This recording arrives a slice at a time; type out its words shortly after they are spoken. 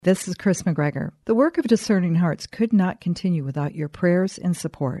This is Chris McGregor. The work of Discerning Hearts could not continue without your prayers and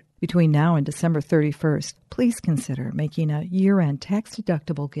support. Between now and December 31st, please consider making a year-end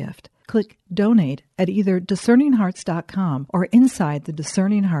tax-deductible gift. Click Donate at either discerninghearts.com or inside the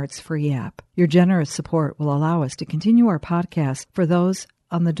Discerning Hearts free app. Your generous support will allow us to continue our podcast for those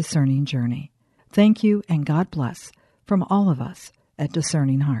on the discerning journey. Thank you and God bless from all of us at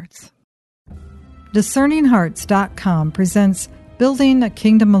Discerning Hearts. DiscerningHearts.com presents Building a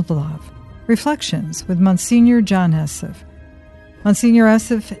Kingdom of Love, Reflections with Monsignor John Esseff. Monsignor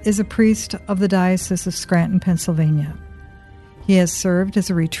Esseff is a priest of the Diocese of Scranton, Pennsylvania. He has served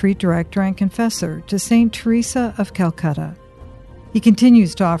as a retreat director and confessor to St. Teresa of Calcutta. He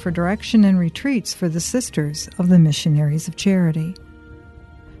continues to offer direction and retreats for the Sisters of the Missionaries of Charity.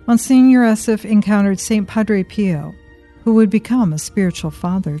 Monsignor Esseff encountered St. Padre Pio, who would become a spiritual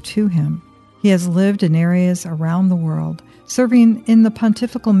father to him. He has lived in areas around the world, serving in the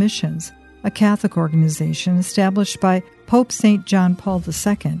Pontifical Missions, a Catholic organization established by Pope St. John Paul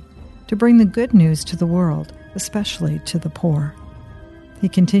II to bring the good news to the world, especially to the poor. He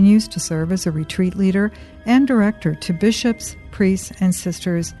continues to serve as a retreat leader and director to bishops, priests and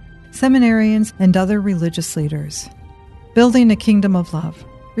sisters, seminarians, and other religious leaders. Building a Kingdom of Love,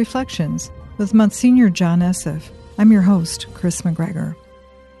 Reflections with Monsignor John Esseff. I'm your host, Chris McGregor.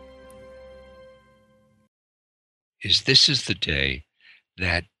 This is the day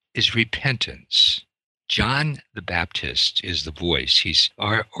that is repentance. John the Baptist is the voice.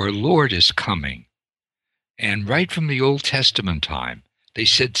 Our Lord is coming. And right from the Old Testament time, they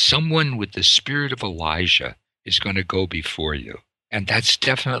said someone with the spirit of Elijah is going to go before you. And that's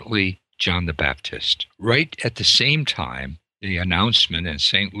definitely John the Baptist. Right at the same time, the announcement in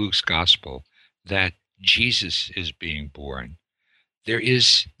St. Luke's Gospel that Jesus is being born, there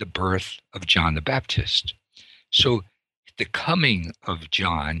is the birth of John the Baptist. So the coming of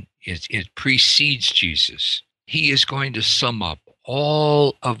John, it precedes Jesus. He is going to sum up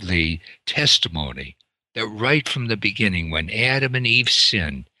all of the testimony that right from the beginning, when Adam and Eve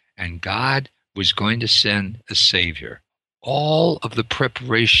sinned and God was going to send a Savior, all of the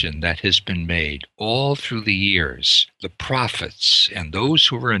preparation that has been made all through the years, the prophets and those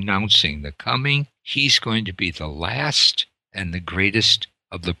who were announcing the coming, he's going to be the last and the greatest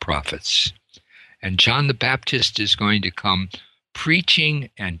of the prophets. And John the Baptist is going to come preaching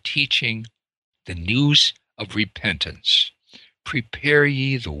and teaching the news of repentance. Prepare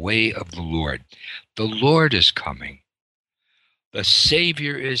ye the way of the Lord. The Lord is coming. The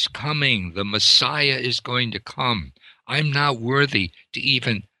Savior is coming. The Messiah is going to come. I'm not worthy to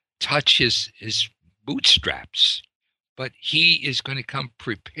even touch his bootstraps, but he is going to come.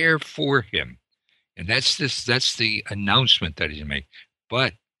 Prepare for him. And that's the announcement that he's made.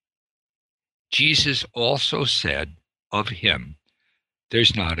 But Jesus also said of him,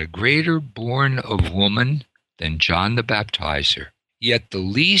 there's not a greater born of woman than John the Baptizer, yet the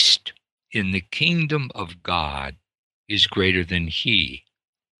least in the kingdom of God is greater than he.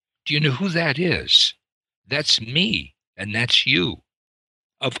 Do you know who that is? That's me, and that's you.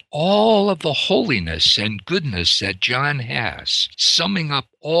 Of all of the holiness and goodness that John has, summing up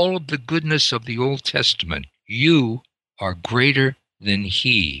all of the goodness of the Old Testament, you are greater than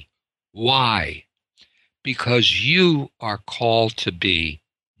he. Why? Because you are called to be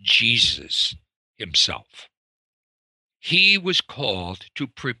Jesus himself. He was called to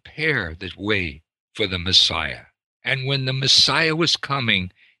prepare the way for the Messiah. And when the Messiah was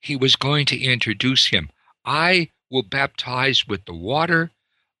coming, he was going to introduce him. I will baptize with the water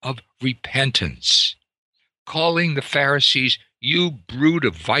of repentance, calling the Pharisees, you brood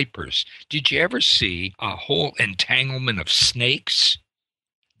of vipers. Did you ever see a whole entanglement of snakes?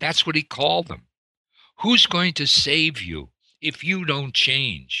 That's what he called them. Who's going to save you if you don't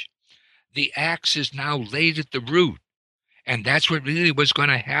change? The axe is now laid at the root, and that's what really was going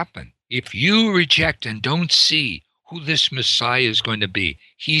to happen. If you reject and don't see who this Messiah is going to be,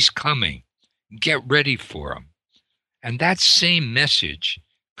 he's coming. Get ready for him. And that same message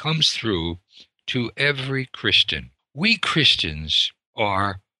comes through to every Christian. We Christians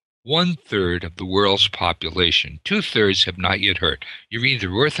are 1/3 of the world's population. 2/3 have not yet heard. You're either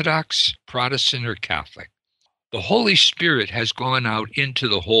Orthodox, Protestant, or Catholic. The Holy Spirit has gone out into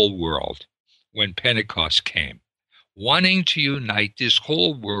the whole world when Pentecost came, wanting to unite this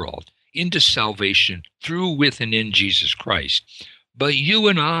whole world into salvation through, with, and in Jesus Christ. But you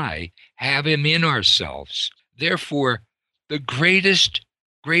and I have him in ourselves. Therefore, the greatest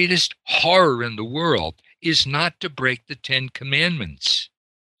horror in the world is not to break the 10 Commandments.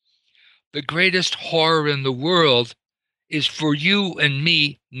 The greatest horror in the world is for you and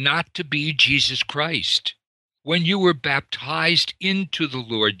me not to be Jesus Christ. when you were baptized into the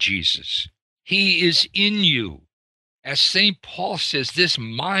Lord Jesus. He is in you. As St. Paul says, this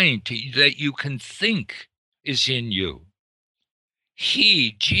mind that you can think is in you.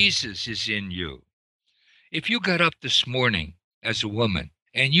 He, Jesus, is in you. If you got up this morning as a woman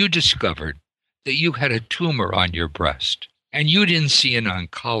and you discovered that you had a tumor on your breast and you didn't see an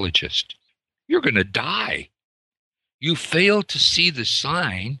oncologist, you're going to die. You failed to see the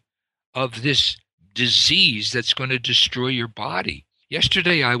sign of this disease that's going to destroy your body.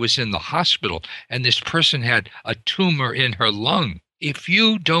 Yesterday, I was in the hospital, and this person had a tumor in her lung. If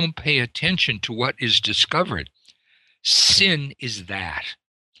you don't pay attention to what is discovered, sin is that.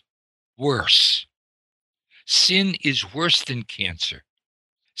 Worse. Sin is worse than cancer.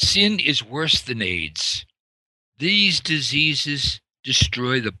 Sin is worse than AIDS. These diseases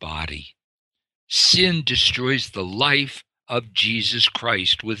destroy the body. Sin destroys the life of Jesus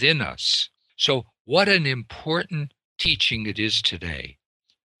Christ within us. So what an important teaching it is today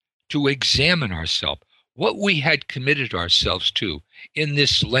to examine ourselves, what we had committed ourselves to in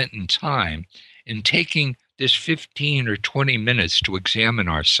this Lenten time, in taking this 15 or 20 minutes to examine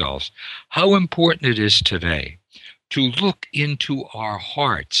ourselves, how important it is today to look into our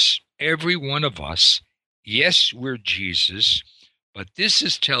hearts. Every one of us, yes, we're Jesus, but this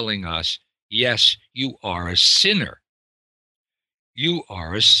is telling us, yes, you are a sinner. You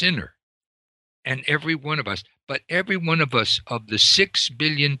are a sinner. And every one of us, but every one of us, of the 6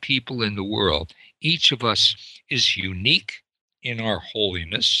 billion people in the world, each of us is unique in our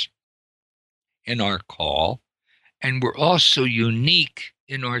holiness, in our call, and we're also unique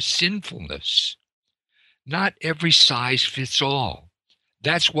in our sinfulness. Not every size fits all.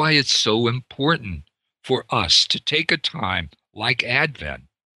 That's why it's so important for us to take a time like Advent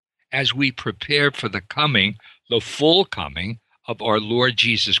as we prepare for the full coming of our Lord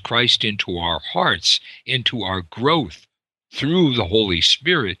Jesus Christ into our hearts, into our growth through the Holy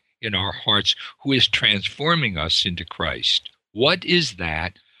Spirit in our hearts, who is transforming us into Christ. What is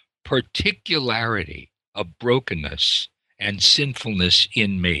that particularity of brokenness and sinfulness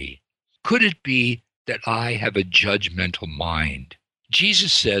in me? Could it be that I have a judgmental mind?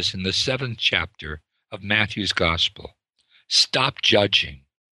 Jesus says in the 7th chapter of Matthew's Gospel, stop judging,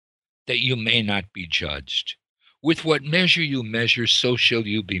 that you may not be judged. With what measure you measure, so shall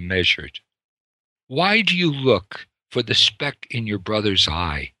you be measured. Why do you look for the speck in your brother's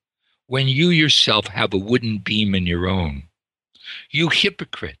eye when you yourself have a wooden beam in your own? You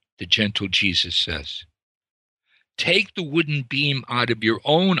hypocrite, the gentle Jesus says. Take the wooden beam out of your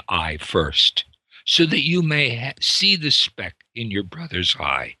own eye first, so that you may see the speck in your brother's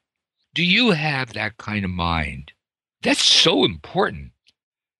eye. Do you have that kind of mind? That's so important.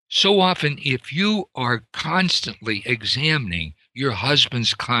 So often, if you are constantly examining your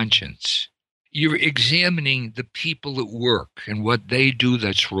husband's conscience, you're examining the people at work and what they do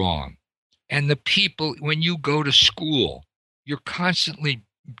that's wrong. And the people, when you go to school, you're constantly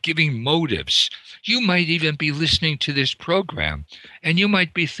giving motives. You might even be listening to this program, and you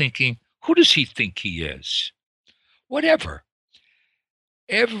might be thinking, who does he think he is? Whatever.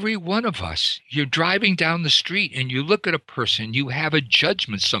 Every one of us, you're driving down the street and you look at a person, you have a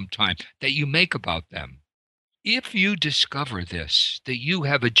judgment sometime that you make about them. If you discover this, that you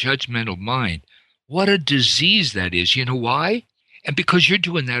have a judgmental mind, what a disease that is. You know why? And because you're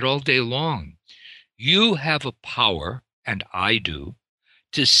doing that all day long. You have a power, and I do,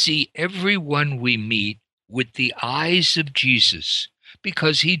 to see everyone we meet with the eyes of Jesus,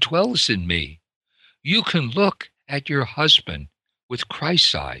 because he dwells in me. You can look at your husband with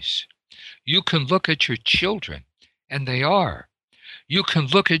Christ's eyes. You can look at your children, and they are. You can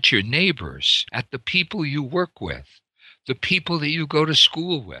look at your neighbors, at the people you work with, the people that you go to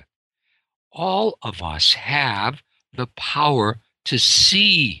school with. All of us have the power to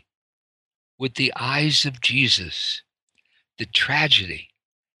see with the eyes of Jesus. The tragedy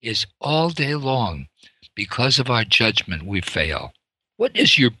is all day long, because of our judgment, we fail. What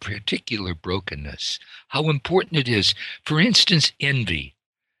is your particular brokenness? How important it is. For instance, envy.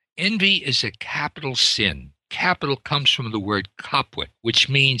 Envy is a capital sin. Capital comes from the word kaput, which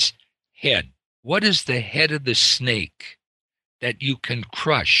means head. What is the head of the snake that you can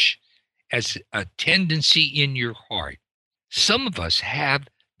crush as a tendency in your heart? Some of us have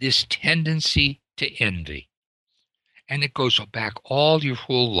this tendency to envy, and it goes back all your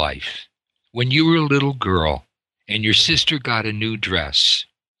whole life. When you were a little girl, and your sister got a new dress,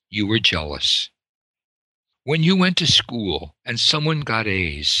 you were jealous. When you went to school and someone got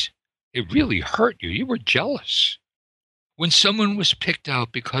A's, it really hurt you. You were jealous. When someone was picked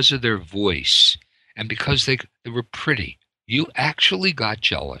out because of their voice and because they were pretty, You actually got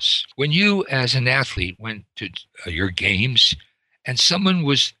jealous. When you, as an athlete, went to your games and someone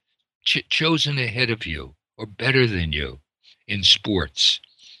was chosen ahead of you or better than you in sports,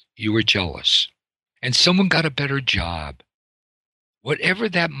 you were jealous. And someone got a better job, whatever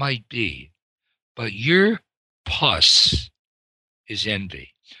that might be. But your pus is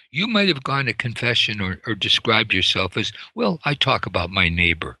envy. You might have gone to confession or described yourself as, well, I talk about my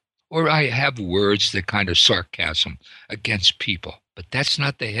neighbor, or I have words that kind of sarcasm against people. But that's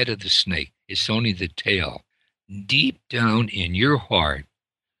not the head of the snake. It's only the tail. Deep down in your heart,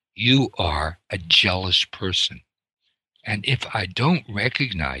 you are a jealous person. And if I don't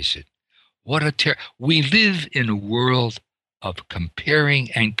recognize it, what a we live in a world of comparing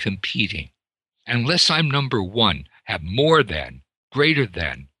and competing. Unless I'm number one, have more than, greater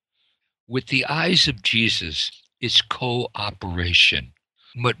than. With the eyes of Jesus, it's cooperation.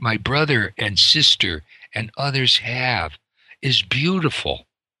 What my brother and sister and others have is beautiful.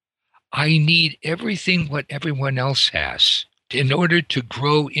 I need everything what everyone else has in order to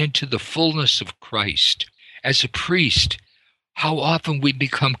grow into the fullness of Christ. As a priest, how often we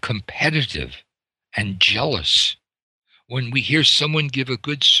become competitive and jealous when we hear someone give a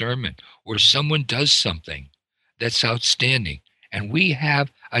good sermon or someone does something that's outstanding, and we have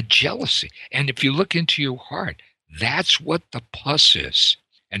a jealousy. And if you look into your heart, that's what the pus is.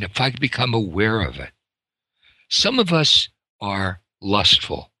 And if I become aware of it, some of us are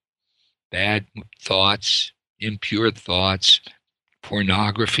lustful, bad thoughts, impure thoughts,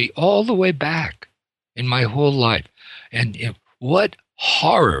 pornography, all the way back in my whole life. And what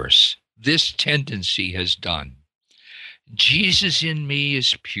horrors this tendency has done. Jesus in me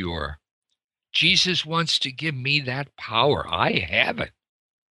is pure. Jesus wants to give me that power. I have it.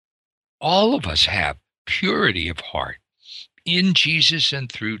 All of us have purity of heart in Jesus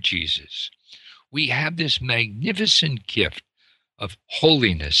and through Jesus. We have this magnificent gift of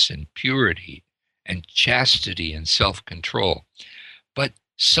holiness and purity and chastity and self-control. But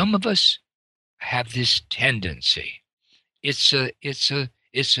some of us have this tendency. It's a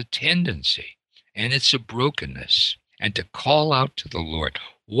tendency, and it's a brokenness. And to call out to the Lord,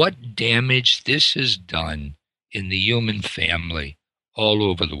 what damage this has done in the human family all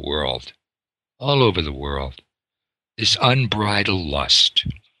over the world. All over the world. This unbridled lust.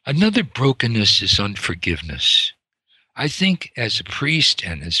 Another brokenness is unforgiveness. I think as a priest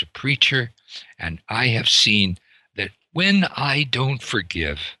and as a preacher, and I have seen that when I don't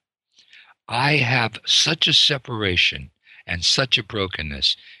forgive, I have such a separation and such a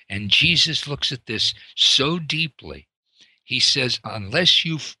brokenness. And Jesus looks at this so deeply. He says, unless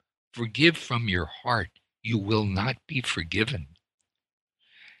you forgive from your heart, you will not be forgiven.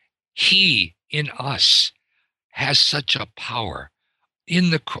 He in us has such a power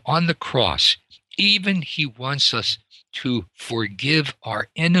on the cross. Even he wants us to forgive our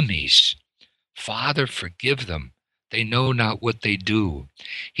enemies. Father, forgive them. They know not what they do.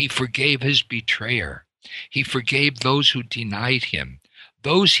 He forgave his betrayer. He forgave those who denied him,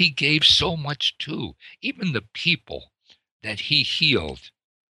 those he gave so much to. Even the people that he healed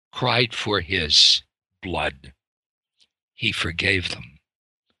cried for his blood. He forgave them.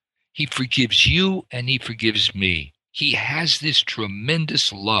 He forgives you and he forgives me. He has this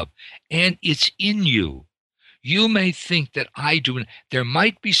tremendous love, and it's in you. You may think that I do. There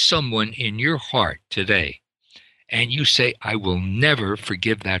might be someone in your heart today, and you say, I will never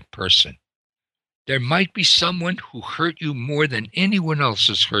forgive that person. There might be someone who hurt you more than anyone else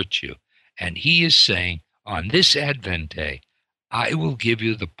has hurt you, and he is saying, on this Advent day, I will give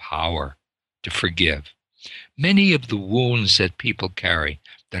you the power to forgive. Many of the wounds that people carry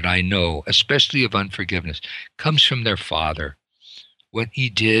that I know, especially of unforgiveness, comes from their father. What he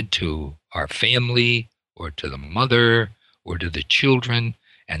did to our family or to the mother or to the children,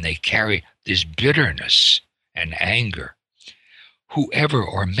 and they carry this bitterness and anger. Whoever,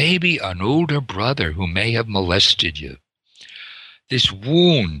 or maybe an older brother who may have molested you. This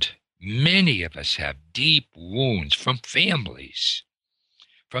wound, many of us have deep wounds from families,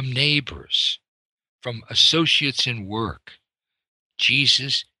 from neighbors, from associates in work.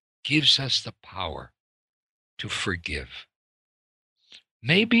 Jesus gives us the power to forgive.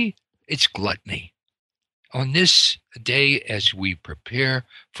 Maybe it's gluttony. On this day, as we prepare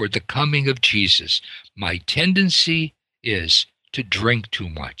for the coming of Jesus, my tendency is to drink too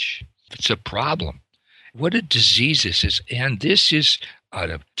much. It's a problem. What a disease this is. And this is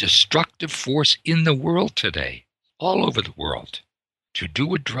a destructive force in the world today, all over the world. To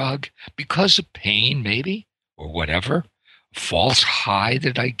do a drug because of pain, maybe, or whatever, false high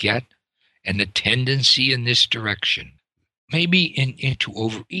that I get, and the tendency in this direction, maybe into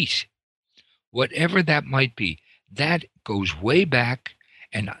overeat. Whatever that might be, that goes way back,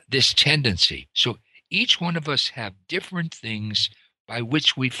 and this tendency. So each one of us have different things by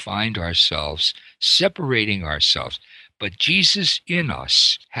which we find ourselves separating ourselves. But Jesus in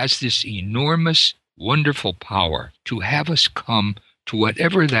us has this enormous, wonderful power to have us come to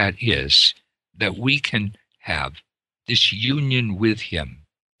whatever that is, that we can have this union with him,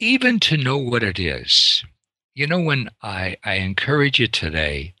 even to know what it is. You know, when I encourage you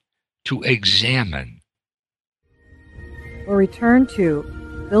today to examine. We'll return to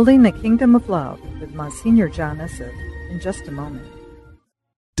Building the Kingdom of Love with Monsignor John Esseff in just a moment.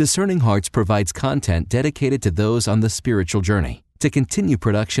 Discerning Hearts provides content dedicated to those on the spiritual journey. To continue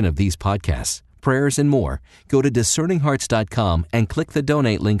production of these podcasts, prayers, and more, go to discerninghearts.com and click the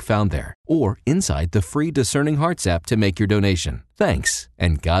donate link found there, or inside the free Discerning Hearts app to make your donation. Thanks,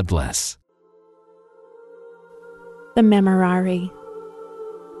 and God bless. The Memorare.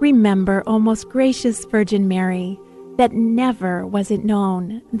 Remember, O most gracious Virgin Mary, that never was it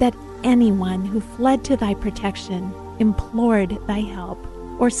known that anyone who fled to thy protection, implored thy help,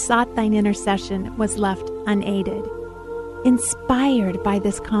 or sought thine intercession was left unaided. Inspired by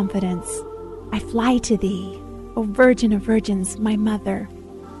this confidence, I fly to thee, O Virgin of Virgins, my Mother.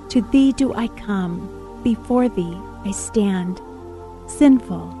 To thee do I come, before thee I stand,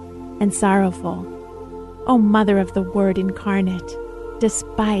 sinful and sorrowful. O Mother of the Word incarnate,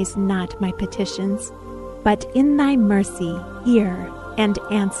 despise not my petitions, but in thy mercy hear and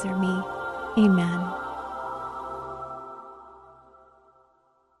answer me. Amen.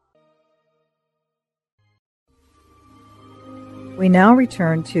 We now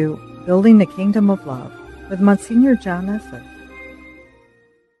return to Building the Kingdom of Love with Monsignor John Esseff.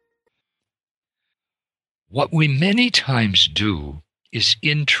 What we many times do is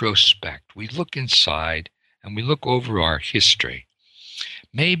introspect. We look inside and we look over our history.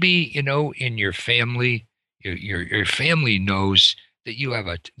 Maybe, in your family, your family knows that you have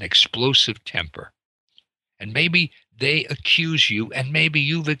an explosive temper. And maybe they accuse you, and maybe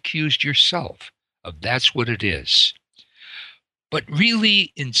you've accused yourself of that's what it is. But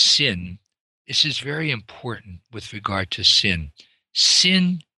really, in sin, this is very important with regard to sin.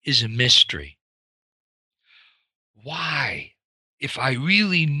 Sin is a mystery. Why? If I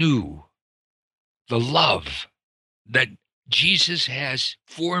really knew the love that Jesus has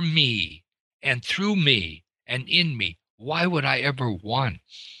for me and through me and in me, why would I ever want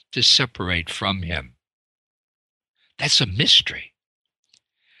to separate from him? That's a mystery.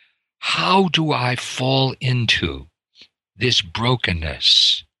 How do I fall into this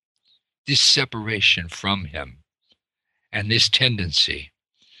brokenness, this separation from him, and this tendency?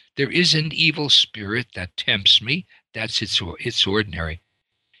 There is an evil spirit that tempts me. That's it's ordinary.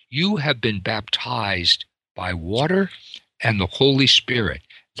 You have been baptized by water and the Holy Spirit.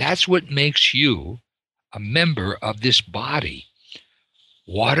 That's what makes you a member of this body.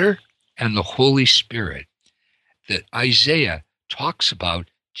 Water and the Holy Spirit. That Isaiah talks about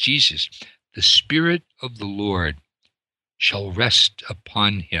Jesus. The Spirit of the Lord shall rest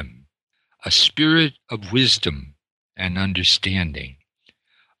upon him, a spirit of wisdom and understanding,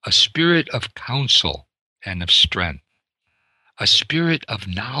 a spirit of counsel and of strength, a spirit of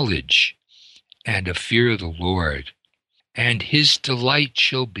knowledge and of fear of the Lord. And his delight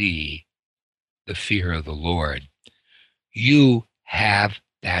shall be the fear of the Lord. You have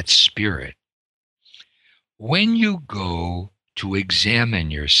that spirit. When you go to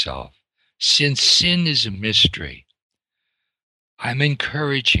examine yourself, since sin is a mystery, I'm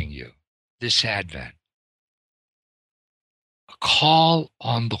encouraging you this Advent, call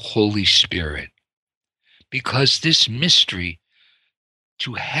on the Holy Spirit, because this mystery,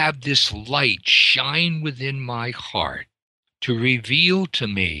 to have this light shine within my heart, to reveal to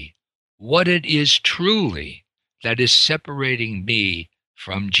me what it is truly that is separating me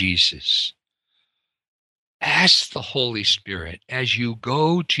from Jesus. Ask the Holy Spirit as you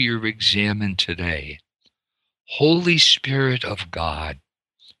go to your examen today, Holy Spirit of God,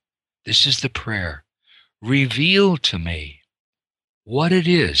 this is the prayer, reveal to me what it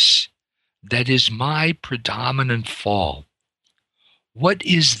is that is my predominant fault. What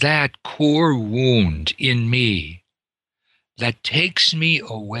is that core wound in me that takes me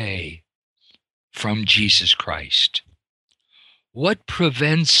away from Jesus Christ? What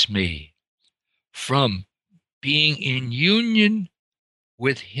prevents me from being in union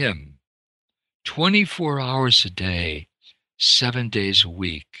with him 24 hours a day, 7 days a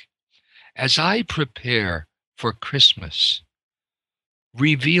week? As I prepare for Christmas,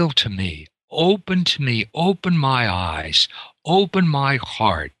 reveal to me, open my eyes, open my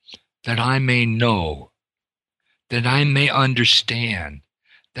heart, that I may know, that I may understand,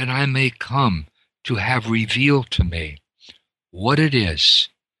 that I may come to have revealed to me what it is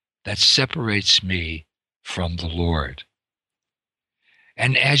that separates me from the Lord.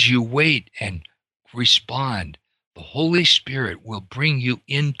 And as you wait and respond, the Holy Spirit will bring you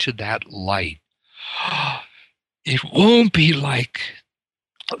into that light. It won't be like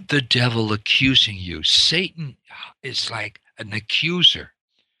the devil accusing you. Satan is like an accuser.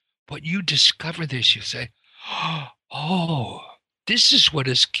 But you discover this, you say, oh, this is what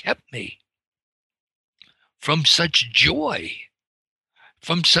has kept me from such joy,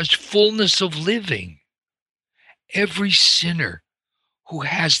 from such fullness of living. Every sinner who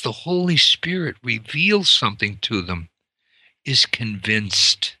has the Holy Spirit reveal something to them is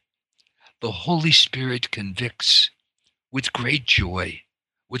convinced. The Holy Spirit convicts with great joy,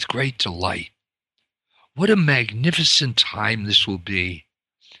 with great delight. What a magnificent time this will be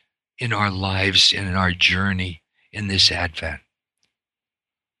in our lives and in our journey in this Advent.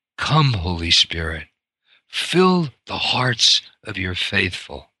 Come, Holy Spirit, fill the hearts of your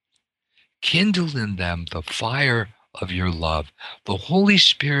faithful. Kindle in them the fire of your love. The Holy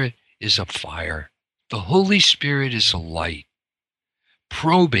Spirit is a fire. The Holy Spirit is a light,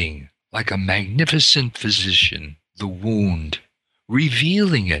 probing like a magnificent physician the wound,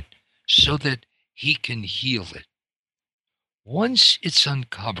 revealing it so that he can heal it. Once it's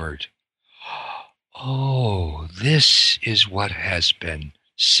uncovered, oh, this is what has been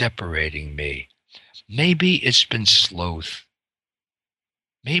separating me. Maybe it's been sloth.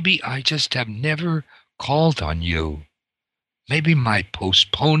 Maybe I just have never called on you. Maybe my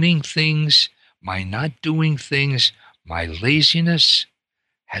postponing things, my not doing things, my laziness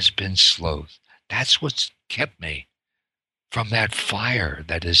has been sloth. That's what's kept me from that fire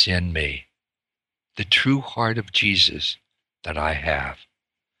that is in me, the true heart of Jesus that I have.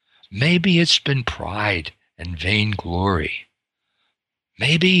 Maybe it's been pride and vainglory.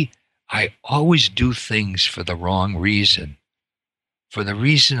 Maybe I always do things for the wrong reason, for the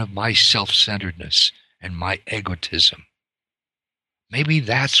reason of my self-centeredness and my egotism. Maybe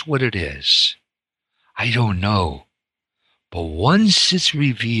that's what it is. I don't know. But once it's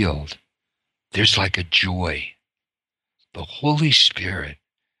revealed, there's like a joy. The Holy Spirit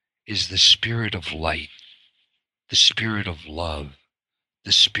is the Spirit of light, the Spirit of love,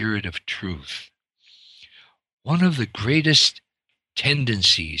 the Spirit of truth. One of the greatest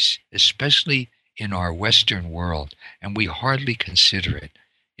tendencies, especially in our Western world, and we hardly consider it,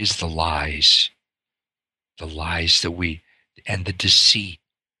 is the lies that and the deceit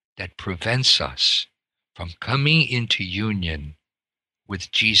that prevents us from coming into union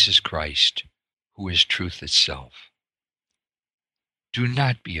with Jesus Christ, who is truth itself. Do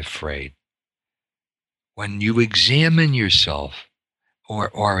not be afraid. When you examine yourself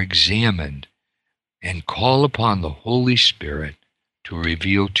or are examined and call upon the Holy Spirit to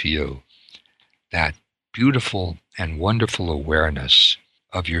reveal to you that beautiful and wonderful awareness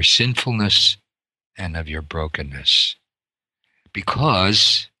of your sinfulness and of your brokenness,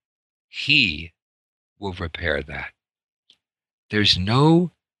 because He will repair that. There's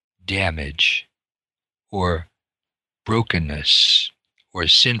no damage or brokenness or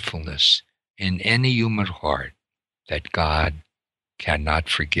sinfulness in any human heart that God cannot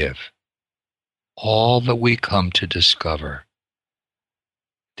forgive. All that we come to discover,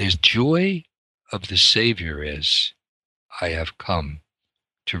 the joy of the Savior is, I have come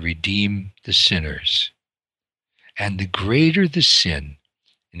to redeem the sinners. And the greater the sin,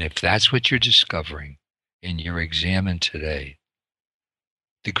 and if that's what you're discovering in your examen today,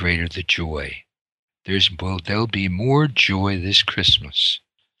 the greater the joy. There'll be more joy this Christmas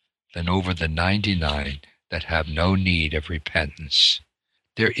than over the 99 that have no need of repentance.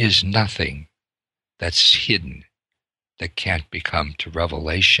 There is nothing that's hidden that can't become to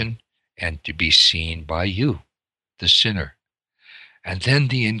revelation and to be seen by you, the sinner. And then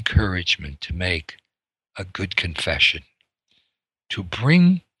the encouragement to make a good confession, to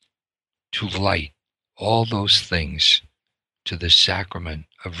bring to light all those things to the sacrament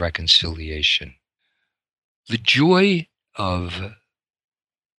of reconciliation. The joy of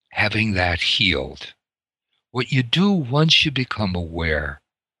having that healed, what you do once you become aware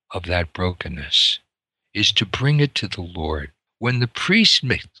of that brokenness, is to bring it to the Lord. When the priest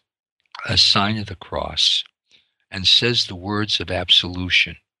makes a sign of the cross and says the words of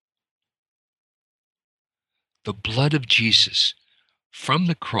absolution, the blood of Jesus from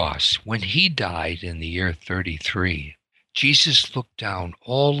the cross, when he died in the year 33, Jesus looked down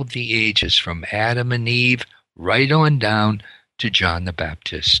all of the ages from Adam and Eve right on down to John the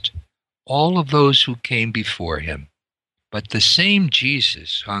Baptist, all of those who came before him. But the same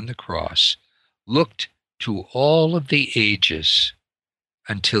Jesus on the cross looked to all of the ages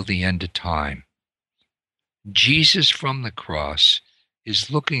until the end of time. Jesus from the cross is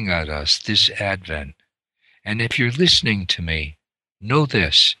looking at us this Advent. And if you're listening to me, know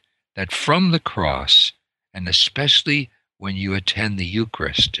this, that from the cross, and especially when you attend the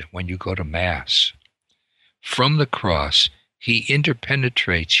Eucharist, when you go to Mass, from the cross, he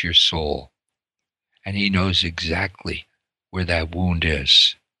interpenetrates your soul, and he knows exactly where that wound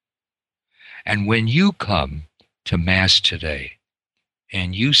is. And when you come to Mass today,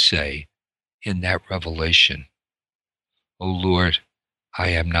 and you say in that revelation, "O Lord, I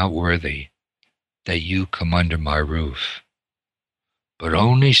am not worthy that you come under my roof, but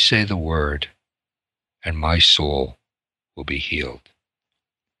only say the word, and my soul will be healed."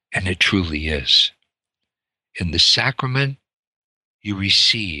 And it truly is. In the sacrament, you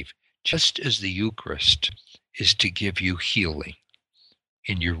receive, just as the Eucharist is to give you healing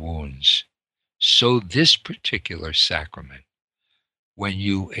in your wounds, so this particular sacrament, when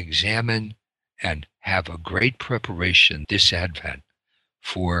you examine and have a great preparation this Advent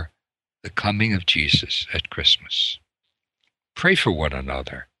for the coming of Jesus at Christmas, pray for one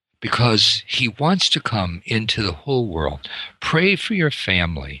another, because he wants to come into the whole world. Pray for your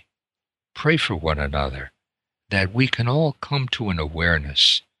family. Pray for one another, that we can all come to an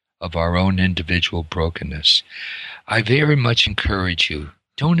awareness of our own individual brokenness. I very much encourage you,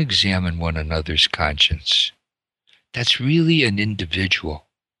 don't examine one another's conscience. That's really an individual.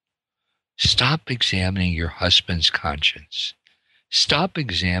 Stop examining your husband's conscience. Stop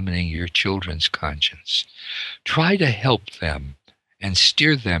examining your children's conscience. Try to help them and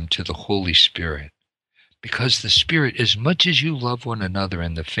steer them to the Holy Spirit. Because the Spirit, as much as you love one another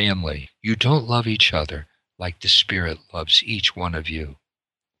in the family, you don't love each other like the Spirit loves each one of you.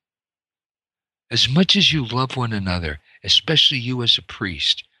 As much as you love one another, especially you as a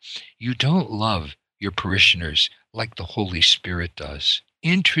priest, you don't love your parishioners like the Holy Spirit does.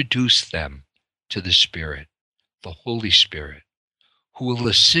 Introduce them to the Spirit, the Holy Spirit, who will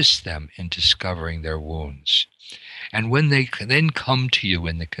assist them in discovering their wounds. And when they then come to you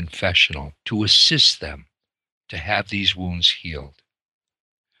in the confessional, to assist them to have these wounds healed,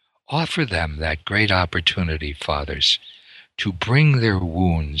 offer them that great opportunity, fathers, to bring their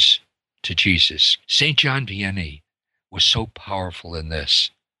wounds to Jesus. St. John Vianney was so powerful in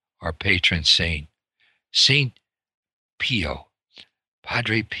this, our patron saint. St. Pio,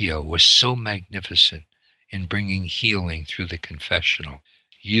 Padre Pio, was so magnificent in bringing healing through the confessional.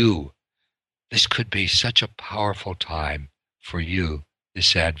 This could be such a powerful time for you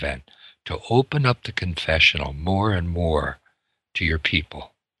this Advent, to open up the confessional more and more to your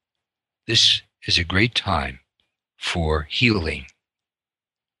people. This is a great time for healing.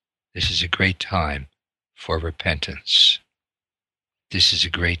 This is a great time for repentance. This is a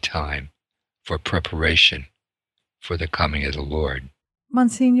great time for preparation for the coming of the Lord.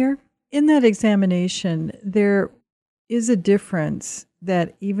 Monsignor, in that examination, there is a difference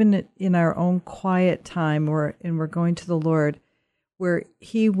that even in our own quiet time, we're going to the Lord, where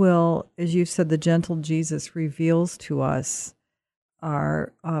he will, as you said, the gentle Jesus reveals to us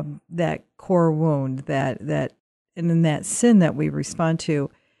our that core wound, that and in that sin that we respond to.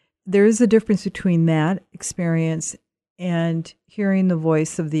 There is a difference between that experience and hearing the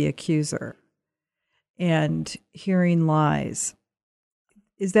voice of the accuser and hearing lies.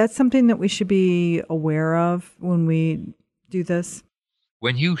 Is that something that we should be aware of when we do this?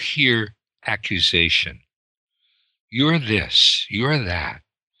 When you hear accusation, you're this, you're that,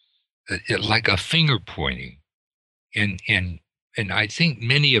 like a finger pointing. And I think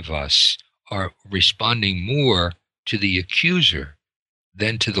many of us are responding more to the accuser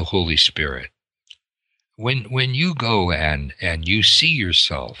than to the Holy Spirit. When you go and you see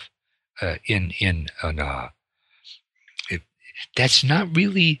yourself that's not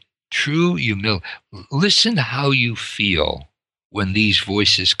really true humility. Listen to how you feel when these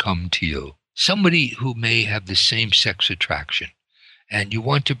voices come to you. Somebody who may have the same sex attraction, and you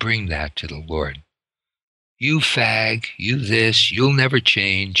want to bring that to the Lord. You fag, you this, you'll never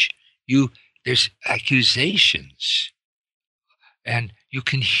change. There's accusations, and you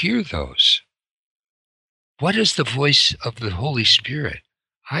can hear those. What is the voice of the Holy Spirit?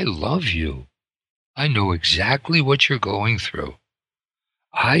 I love you. I know exactly what you're going through.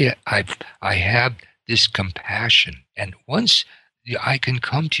 I have this compassion, and once I can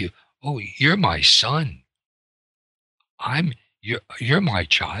come to you, oh, you're my son. You're my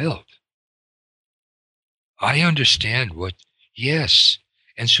child. I understand yes.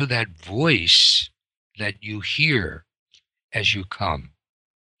 And so that voice that you hear as you come,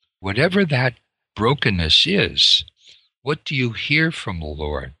 whatever that brokenness is, what do you hear from the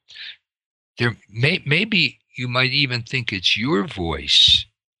Lord? Maybe you might even think it's your voice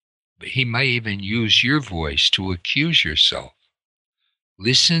He might even use your voice to accuse yourself.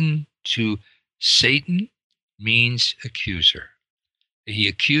 Listen to Satan means accuser. He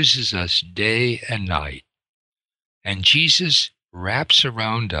accuses us day and night. And Jesus wraps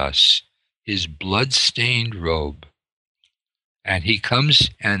around us his blood-stained robe. And he comes,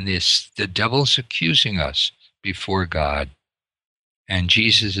 and the devil's accusing us before God. And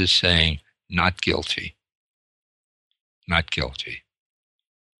Jesus is saying, not guilty. Not guilty.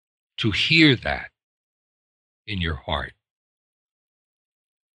 To hear that in your heart.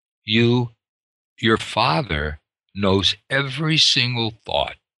 Your Father knows every single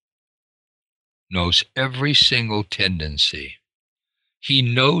thought, knows every single tendency. He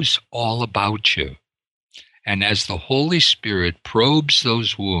knows all about you. And as the Holy Spirit probes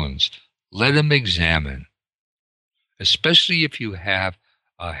those wounds, let him examine, especially if you have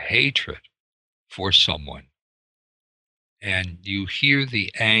a hatred for someone and you hear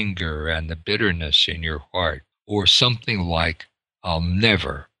the anger and the bitterness in your heart, or something like, I'll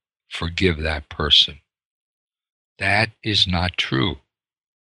never forgive that person. That is not true,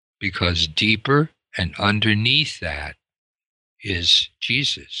 because deeper and underneath that is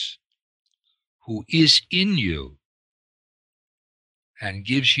Jesus, who is in you and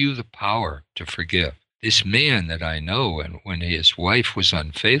gives you the power to forgive. This man that I know, and when his wife was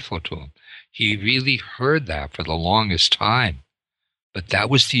unfaithful to him, he really heard that for the longest time. But that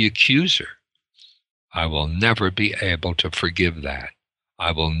was the accuser. I will never be able to forgive that.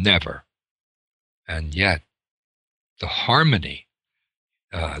 I will never. And yet, the harmony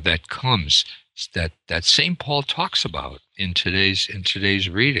that comes, that St. Paul talks about in today's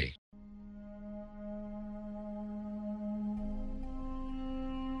reading.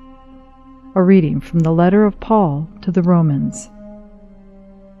 A reading from the letter of Paul to the Romans.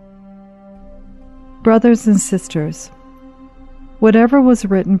 Brothers and sisters, whatever was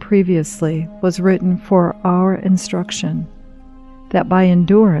written previously was written for our instruction, that by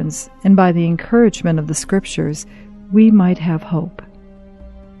endurance and by the encouragement of the Scriptures we might have hope.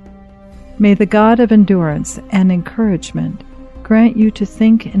 May the God of endurance and encouragement grant you to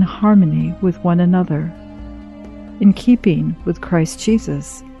think in harmony with one another, in keeping with Christ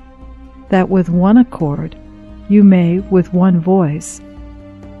Jesus, that with one accord you may, with one voice,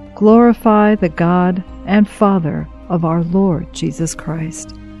 glorify the God and Father of our Lord Jesus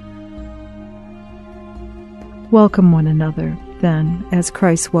Christ. Welcome one another, then, as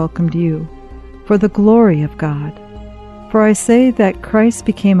Christ welcomed you, for the glory of God. For I say that Christ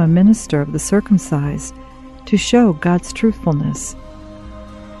became a minister of the circumcised to show God's truthfulness,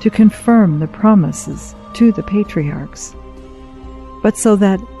 to confirm the promises to the patriarchs, but so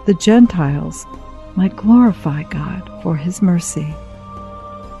that the Gentiles might glorify God for his mercy.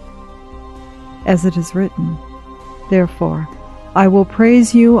 As it is written, therefore, I will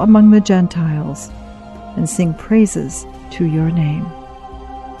praise you among the Gentiles and sing praises to your name.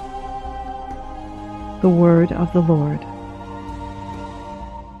 The word of the Lord.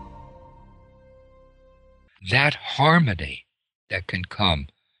 That harmony that can come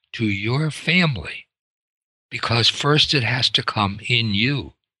to your family, because first it has to come in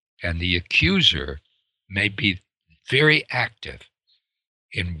you, and the accuser may be very active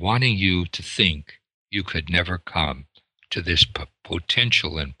in wanting you to think you could never come to this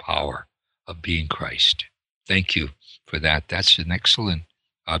potential and power of being Christ. Thank you for that. That's an excellent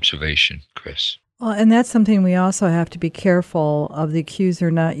observation, Chris. Well, and that's something we also have to be careful of, the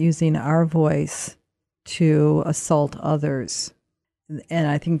accuser not using our voice to assault others. And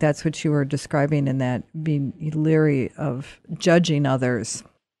I think that's what you were describing in that, being leery of judging others.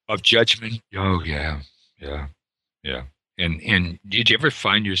 Of judgment? Oh, yeah. And did you ever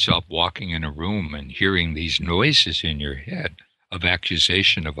find yourself walking in a room and hearing these noises in your head of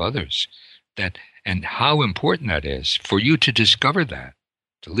accusation of others? And how important that is for you to discover that,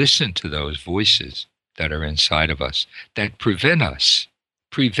 to listen to those voices that are inside of us, that prevent us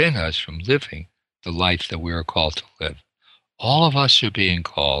from living the life that we are called to live. All of us are being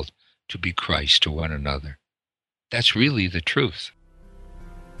called to be Christ to one another. That's really the truth.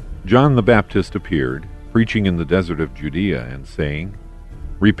 John the Baptist appeared, preaching in the desert of Judea and saying,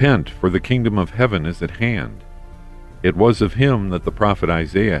 Repent, for the kingdom of heaven is at hand. It was of him that the prophet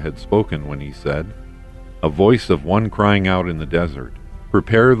Isaiah had spoken when he said, A voice of one crying out in the desert,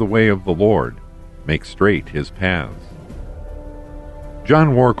 Prepare the way of the Lord, make straight his paths.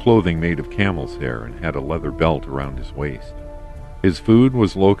 John wore clothing made of camel's hair and had a leather belt around his waist. His food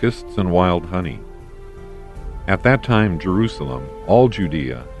was locusts and wild honey. At that time Jerusalem, all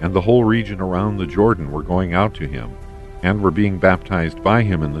Judea, and the whole region around the Jordan were going out to him, and were being baptized by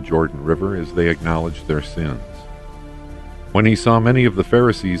him in the Jordan River as they acknowledged their sins. When he saw many of the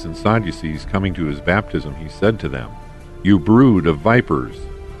Pharisees and Sadducees coming to his baptism, he said to them, "You brood of vipers,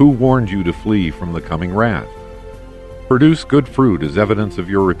 who warned you to flee from the coming wrath? Produce good fruit as evidence of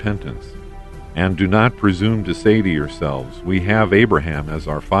your repentance, and do not presume to say to yourselves, 'We have Abraham as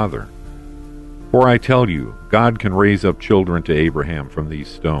our father.' For I tell you, God can raise up children to Abraham from these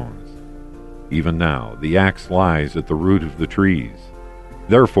stones. Even now, the axe lies at the root of the trees.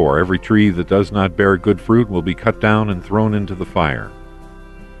 Therefore, every tree that does not bear good fruit will be cut down and thrown into the fire.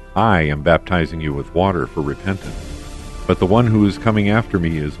 I am baptizing you with water for repentance, but the one who is coming after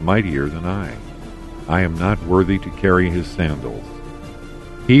me is mightier than I. I am not worthy to carry his sandals.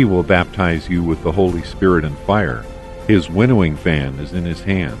 He will baptize you with the Holy Spirit and fire. His winnowing fan is in his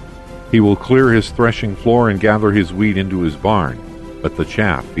hand. He will clear his threshing floor and gather his wheat into his barn, but the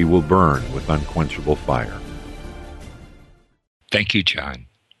chaff he will burn with unquenchable fire." Thank you, John,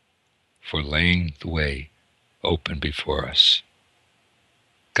 for laying the way open before us.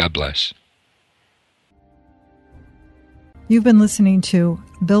 God bless. You've been listening to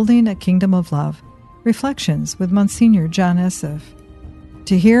Building a Kingdom of Love, Reflections with Monsignor John Esseff.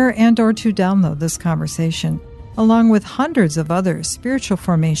 To hear and or to download this conversation, along with hundreds of other spiritual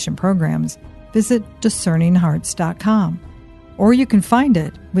formation programs, visit discerninghearts.com, or you can find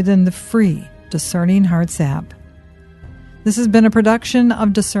it within the free Discerning Hearts app. This has been a production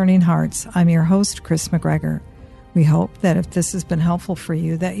of Discerning Hearts. I'm your host, Chris McGregor. We hope that if this has been helpful for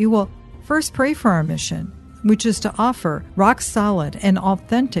you, that you will first pray for our mission, which is to offer rock-solid and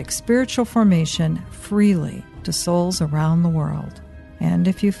authentic spiritual formation freely to souls around the world. And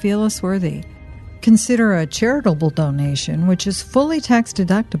if you feel us worthy, consider a charitable donation, which is fully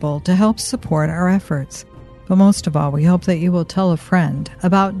tax-deductible to help support our efforts. But most of all, we hope that you will tell a friend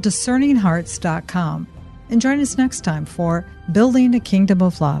about discerninghearts.com and join us next time for Building a Kingdom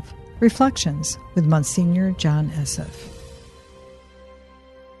of Love, Reflections with Monsignor John Esseff.